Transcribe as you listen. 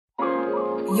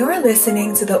You're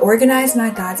listening to the Organize My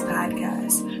Thoughts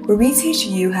podcast, where we teach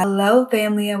you how. Hello,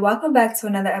 family, and welcome back to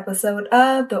another episode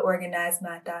of the Organize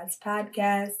My Thoughts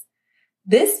podcast.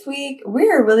 This week,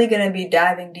 we are really going to be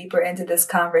diving deeper into this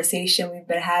conversation we've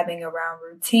been having around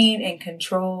routine and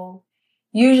control.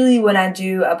 Usually when I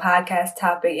do a podcast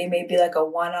topic, it may be like a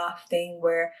one-off thing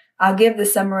where I'll give the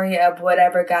summary of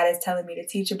whatever God is telling me to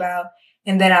teach about,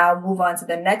 and then I'll move on to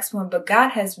the next one. But God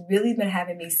has really been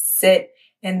having me sit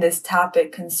in this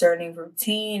topic concerning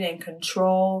routine and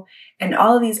control and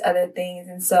all of these other things.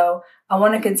 And so I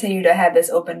want to continue to have this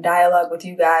open dialogue with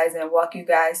you guys and walk you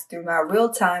guys through my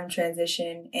real-time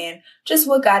transition and just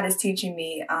what God is teaching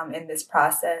me in this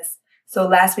process. So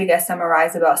last week I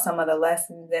summarized about some of the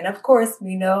lessons. And of course,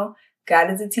 we know God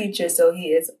is a teacher, so he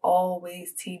is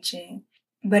always teaching.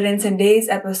 But in today's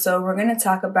episode, we're going to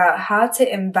talk about how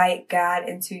to invite God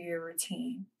into your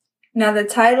routine. Now, the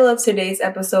title of today's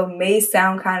episode may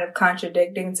sound kind of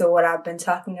contradicting to what I've been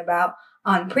talking about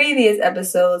on previous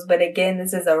episodes, but again,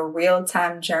 this is a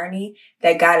real-time journey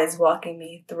that God is walking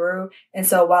me through. And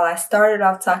so while I started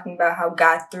off talking about how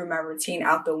God threw my routine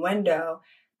out the window,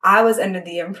 I was under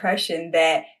the impression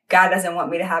that God doesn't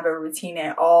want me to have a routine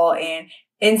at all. And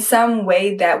in some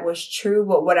way that was true,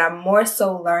 but what I'm more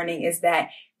so learning is that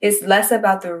it's less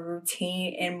about the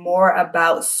routine and more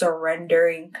about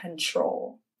surrendering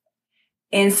control.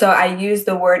 And so I use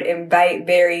the word invite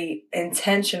very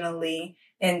intentionally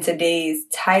in today's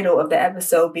title of the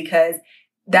episode because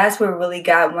that's what really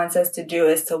God wants us to do,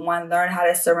 is to one, learn how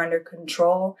to surrender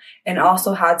control and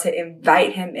also how to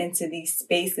invite him into these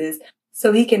spaces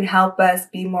so he can help us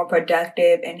be more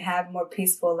productive and have more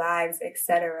peaceful lives,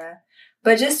 etc.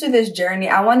 But just through this journey,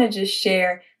 I want to just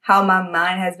share how my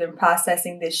mind has been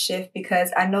processing this shift,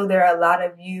 because I know there are a lot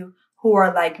of you who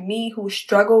are like me who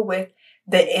struggle with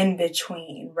the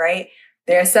in-between, right?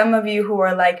 There are some of you who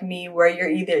are like me where you're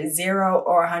either 0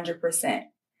 or 100%.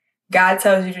 God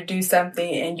tells you to do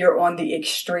something and you're on the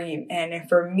extreme. And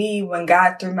for me, when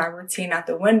God threw my routine out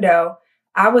the window,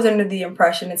 I was under the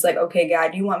impression it's like, okay,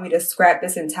 God, you want me to scrap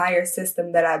this entire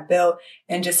system that I built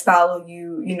and just follow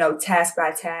you, task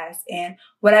by task. And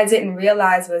what I didn't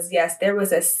realize was, yes, there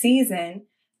was a season,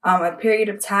 a period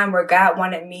of time where God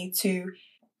wanted me to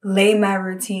lay my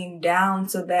routine down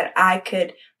so that I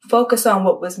could focus on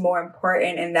what was more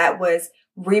important, and that was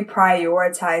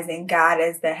reprioritizing God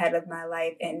as the head of my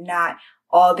life and not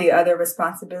all the other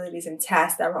responsibilities and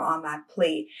tasks that were on my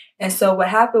plate. And so what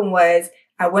happened was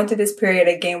I went through this period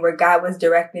again where God was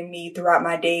directing me throughout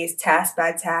my days, task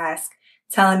by task,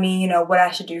 telling me, what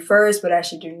I should do first, what I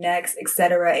should do next,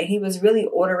 etc. And he was really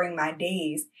ordering my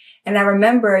days. And I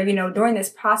remember, during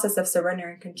this process of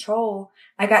surrendering control,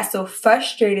 I got so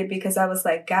frustrated because I was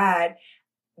like, God,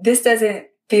 this doesn't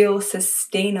feel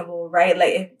sustainable, right?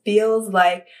 Like it feels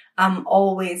like I'm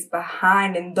always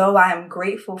behind. And though I am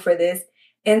grateful for this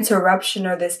interruption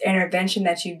or this intervention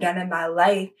that you've done in my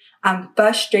life, I'm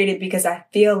frustrated because I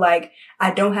feel like I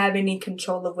don't have any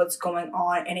control of what's going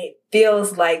on. And it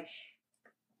feels like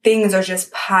things are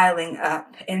just piling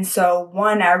up. And so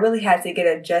one, I really had to get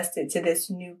adjusted to this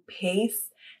new pace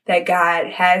that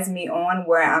God has me on,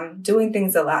 where I'm doing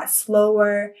things a lot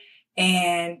slower.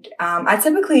 And I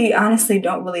typically, honestly,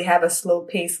 don't really have a slow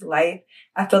paced life.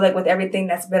 I feel like with everything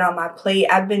that's been on my plate,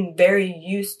 I've been very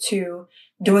used to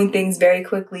doing things very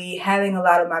quickly, having a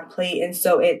lot on my plate. And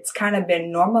so it's kind of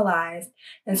been normalized.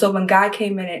 And so when God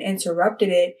came in and interrupted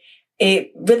it,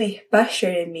 it really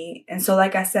frustrated me. And so,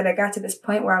 like I said, I got to this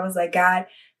point where I was like, God,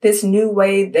 this new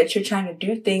way that you're trying to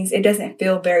do things, it doesn't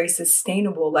feel very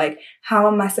sustainable. Like, how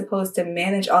am I supposed to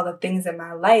manage all the things in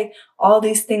my life? All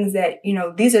these things that,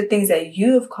 these are things that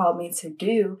you have called me to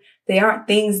do. They aren't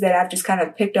things that I've just kind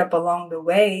of picked up along the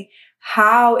way.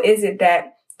 How is it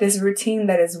that this routine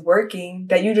that is working,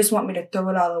 that you just want me to throw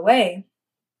it all away?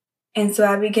 And so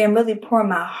I began really pouring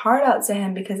my heart out to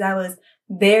him because I was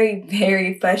very,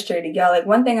 very frustrated, y'all. Like,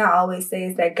 one thing I always say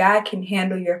is that God can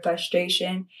handle your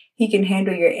frustration. He can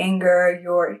handle your anger,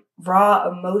 your raw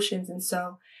emotions. And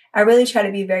so I really try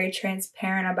to be very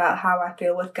transparent about how I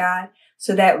feel with God.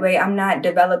 So that way I'm not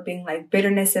developing like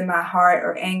bitterness in my heart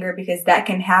or anger, because that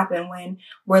can happen when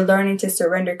we're learning to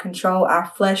surrender control.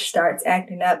 Our flesh starts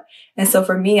acting up. And so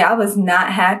for me, I was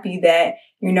not happy that,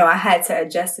 I had to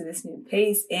adjust to this new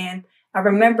pace. And I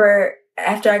remember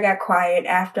after I got quiet,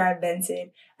 after I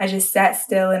vented, I just sat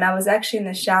still, and I was actually in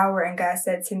the shower, and God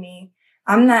said to me,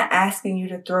 I'm not asking you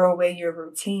to throw away your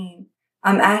routine.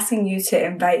 I'm asking you to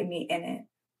invite me in it.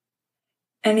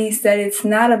 And he said, it's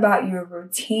not about your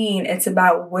routine. It's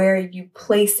about where you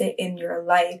place it in your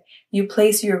life. You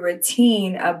place your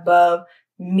routine above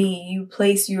me. You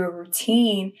place your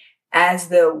routine as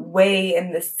the way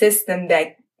and the system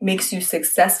that makes you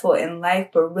successful in life,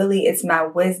 but really it's my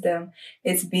wisdom.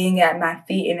 It's being at my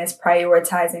feet and it's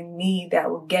prioritizing me that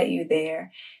will get you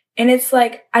there. And it's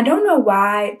like, I don't know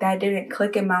why that didn't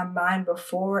click in my mind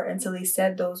before until he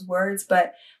said those words,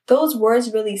 but those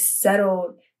words really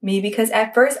settled me because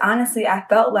at first, honestly, I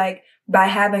felt like by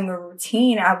having a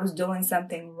routine, I was doing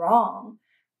something wrong.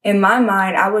 In my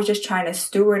mind, I was just trying to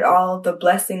steward all of the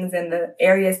blessings and the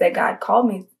areas that God called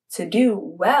me to do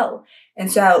well.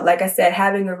 And so, like I said,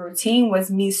 having a routine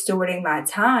was me stewarding my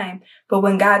time. But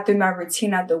when God threw my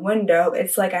routine out the window,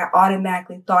 it's like I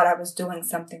automatically thought I was doing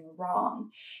something wrong.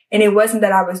 And it wasn't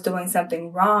that I was doing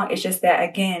something wrong. It's just that,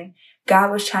 again,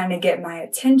 God was trying to get my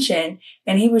attention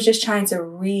and he was just trying to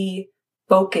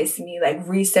refocus me, like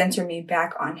recenter me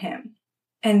back on him.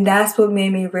 And that's what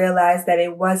made me realize that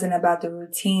it wasn't about the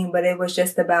routine, but it was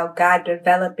just about God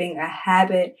developing a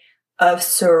habit of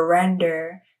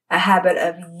surrender, a habit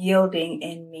of yielding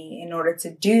in me. In order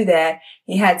to do that,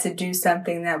 he had to do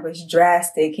something that was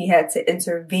drastic. He had to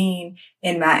intervene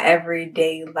in my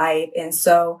everyday life. And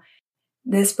so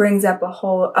this brings up a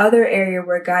whole other area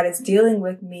where God is dealing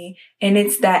with me, and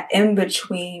it's that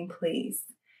in-between place.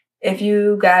 If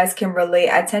you guys can relate,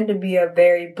 I tend to be a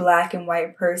very black and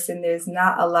white person. There's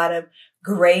not a lot of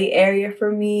gray area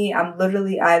for me. I'm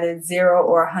literally either 0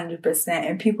 or 100%.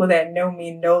 And people that know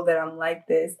me know that I'm like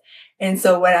this. And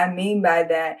so what I mean by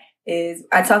that is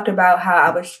I talked about how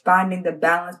I was finding the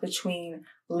balance between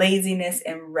laziness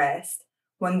and rest.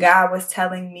 When God was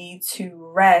telling me to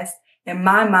rest, in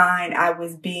my mind, I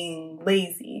was being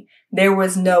lazy. There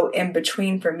was no in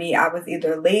between for me. I was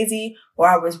either lazy or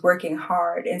I was working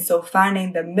hard. And so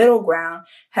finding the middle ground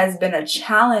has been a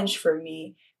challenge for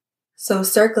me. So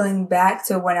circling back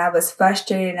to when I was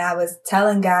frustrated and I was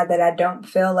telling God that I don't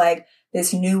feel like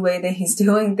this new way that he's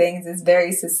doing things is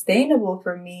very sustainable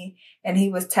for me. And he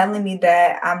was telling me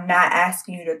that I'm not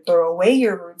asking you to throw away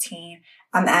your routine.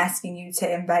 I'm asking you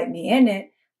to invite me in it.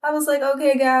 I was like,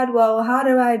 okay, God, well, how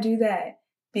do I do that?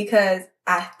 Because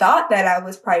I thought that I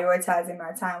was prioritizing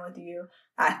my time with you.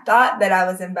 I thought that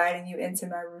I was inviting you into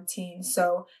my routine.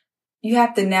 So you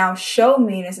have to now show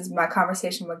me, and this is my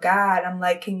conversation with God. I'm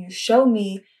like, can you show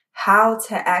me how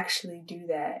to actually do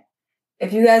that?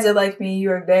 If you guys are like me,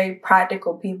 you're very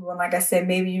practical people. And like I said,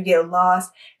 maybe you get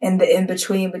lost in the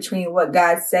in-between between what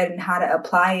God said and how to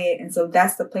apply it. And so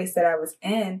that's the place that I was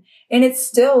in. And it's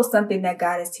still something that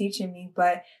God is teaching me.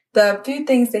 But the few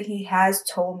things that he has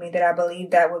told me that I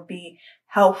believe that would be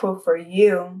helpful for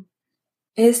you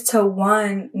is to,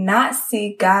 one, not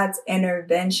see God's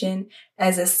intervention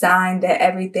as a sign that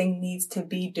everything needs to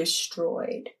be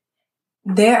destroyed.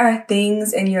 There are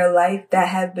things in your life that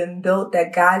have been built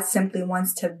that God simply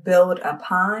wants to build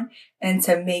upon and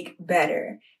to make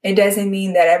better. It doesn't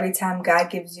mean that every time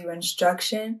God gives you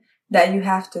instruction that you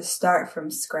have to start from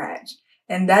scratch.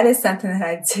 And that is something that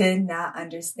I did not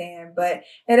understand, but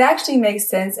it actually makes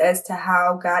sense as to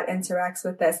how God interacts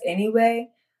with us anyway.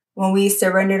 When we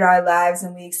surrendered our lives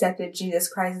and we accepted Jesus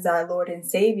Christ as our Lord and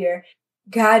Savior,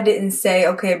 God didn't say,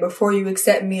 okay, before you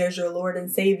accept me as your Lord and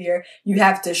Savior, you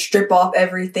have to strip off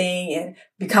everything and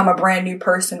become a brand new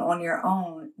person on your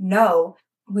own. No,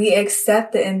 we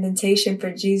accept the invitation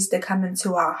for Jesus to come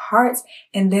into our hearts,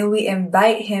 and then we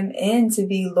invite him in to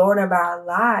be Lord of our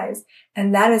lives.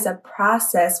 And that is a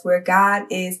process where God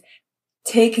is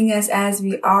taking us as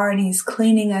we are, and he's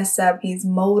cleaning us up. He's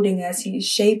molding us. He's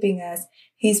shaping us.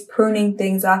 He's pruning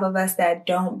things off of us that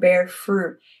don't bear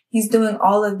fruit. He's doing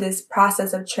all of this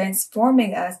process of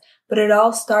transforming us, but it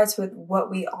all starts with what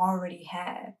we already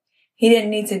have. He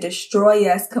didn't need to destroy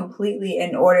us completely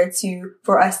in order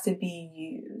for us to be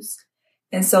used.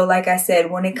 And so, like I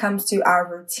said, when it comes to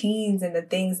our routines and the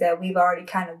things that we've already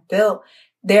kind of built,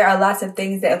 there are lots of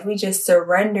things that if we just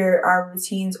surrender our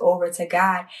routines over to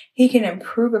God, he can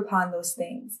improve upon those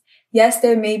things. Yes,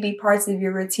 there may be parts of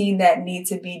your routine that need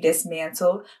to be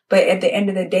dismantled, but at the end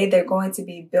of the day, they're going to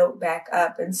be built back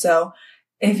up. And so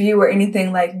if you were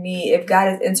anything like me, if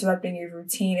God is interrupting your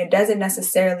routine, it doesn't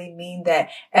necessarily mean that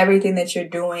everything that you're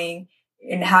doing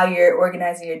and how you're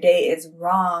organizing your day is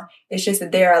wrong. It's just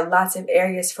that there are lots of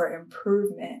areas for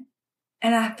improvement.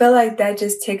 And I feel like that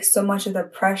just takes so much of the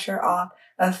pressure off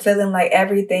of feeling like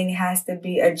everything has to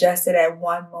be adjusted at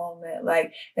one moment.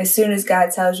 Like as soon as God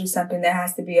tells you something, there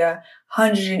has to be a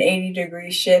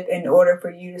 180-degree shift in order for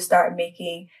you to start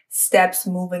making steps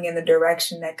moving in the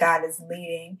direction that God is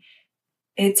leading.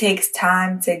 It takes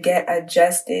time to get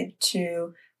adjusted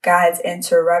to God's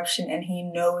interruption, and he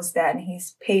knows that, and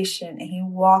he's patient, and he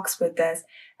walks with us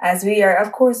as we are,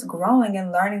 of course, growing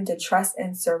and learning to trust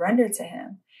and surrender to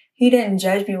him. He didn't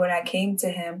judge me when I came to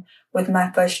him with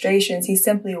my frustrations. He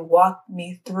simply walked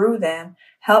me through them,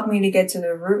 helped me to get to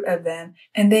the root of them,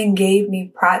 and then gave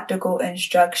me practical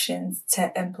instructions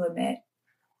to implement.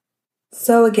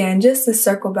 So again, just to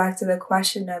circle back to the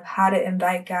question of how to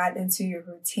invite God into your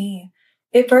routine,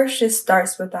 it first just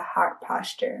starts with a heart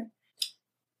posture.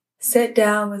 Sit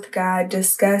down with God,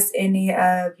 discuss any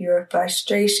of your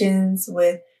frustrations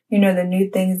with, the new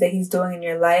things that he's doing in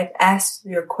your life. Ask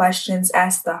your questions,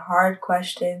 ask the hard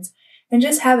questions, and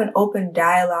just have an open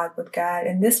dialogue with God.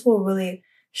 And this will really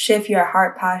shift your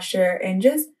heart posture and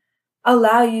just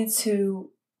allow you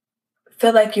to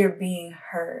feel like you're being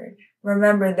heard.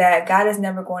 Remember that God is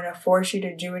never going to force you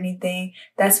to do anything.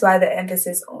 That's why the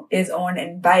emphasis is on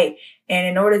invite. And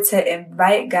in order to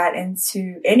invite God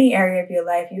into any area of your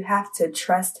life, you have to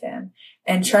trust him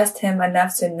and trust him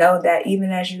enough to know that even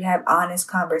as you have honest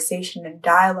conversation and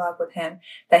dialogue with him,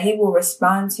 that he will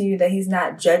respond to you, that he's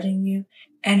not judging you,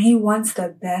 and he wants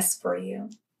the best for you.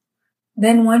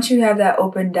 Then once you have that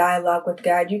open dialogue with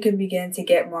God, you can begin to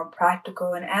get more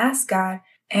practical and ask God,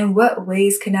 in what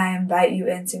ways can I invite you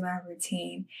into my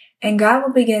routine? And God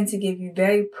will begin to give you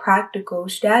very practical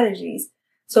strategies.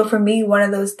 So for me, one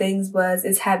of those things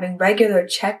is having regular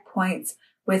checkpoints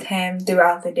with him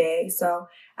throughout the day. So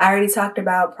I already talked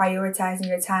about prioritizing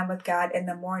your time with God in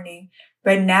the morning,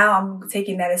 but now I'm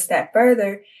taking that a step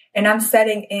further and I'm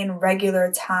setting in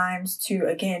regular times to,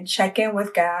 again, check in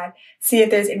with God, see if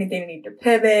there's anything we need to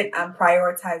pivot. I'm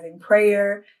prioritizing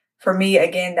prayer. For me,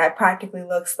 again, that practically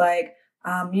looks like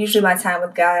usually my time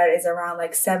with God is around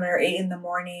like 7 or 8 in the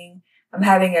morning. I'm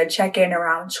having a check-in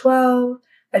around 12,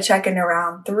 a check-in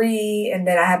around 3, and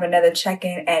then I have another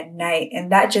check-in at night.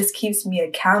 And that just keeps me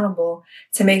accountable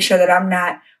to make sure that I'm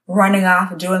not running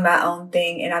off doing my own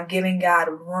thing and I'm giving God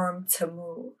room to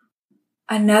move.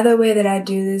 Another way that I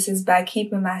do this is by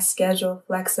keeping my schedule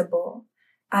flexible.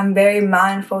 I'm very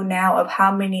mindful now of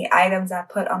how many items I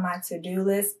put on my to-do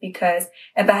list, because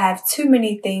if I have too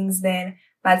many things, then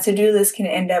my to-do list can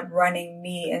end up running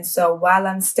me. And so while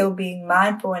I'm still being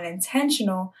mindful and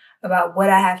intentional about what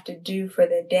I have to do for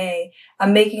the day,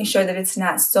 I'm making sure that it's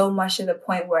not so much to the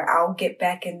point where I'll get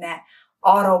back in that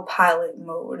autopilot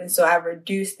mode. And so I've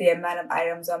reduced the amount of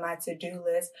items on my to-do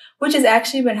list, which has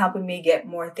actually been helping me get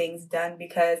more things done,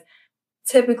 because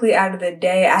typically out of the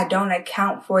day, I don't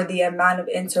account for the amount of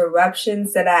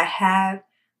interruptions that I have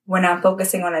when I'm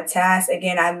focusing on a task.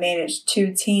 Again, I manage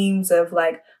 2 teams of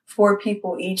like 4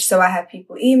 people each. So I have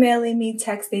people emailing me,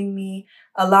 texting me,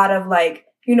 a lot of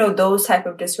those type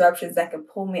of disruptions that can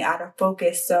pull me out of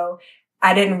focus. So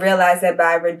I didn't realize that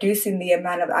by reducing the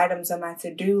amount of items on my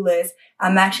to-do list,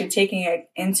 I'm actually taking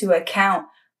into account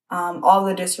all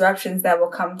the disruptions that will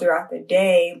come throughout the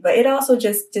day. But it also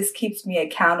just keeps me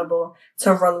accountable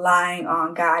to relying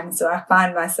on God. And so I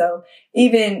find myself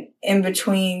even in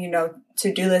between,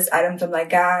 to-do list items, I'm like,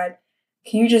 God,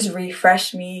 can you just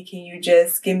refresh me? Can you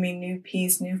just give me new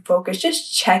peace, new focus?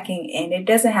 Just checking in. It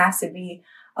doesn't have to be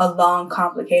a long,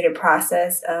 complicated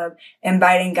process of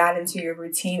inviting God into your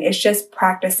routine. It's just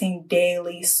practicing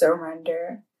daily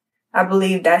surrender. I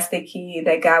believe that's the key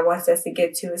that God wants us to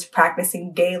get to, is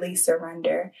practicing daily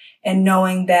surrender and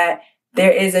knowing that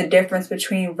there is a difference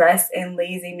between rest and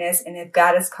laziness. And if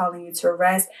God is calling you to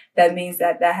rest, that means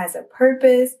that has a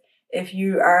purpose. If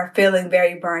you are feeling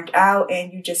very burnt out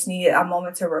and you just need a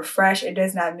moment to refresh, it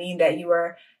does not mean that you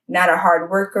are not a hard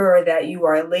worker or that you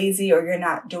are lazy or you're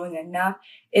not doing enough.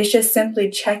 It's just simply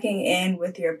checking in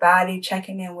with your body,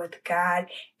 checking in with God,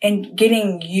 and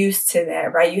getting used to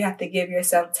that, right? You have to give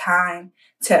yourself time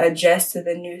to adjust to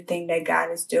the new thing that God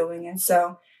is doing. And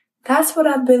so that's what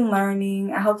I've been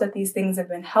learning. I hope that these things have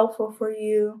been helpful for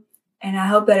you. And I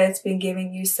hope that it's been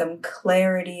giving you some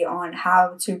clarity on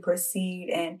how to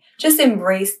proceed and just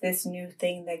embrace this new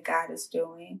thing that God is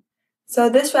doing. So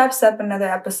this wraps up another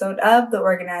episode of the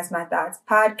Organize My Thoughts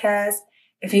podcast.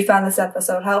 If you found this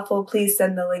episode helpful, please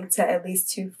send the link to at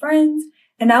least 2 friends,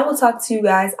 and I will talk to you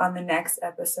guys on the next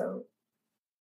episode.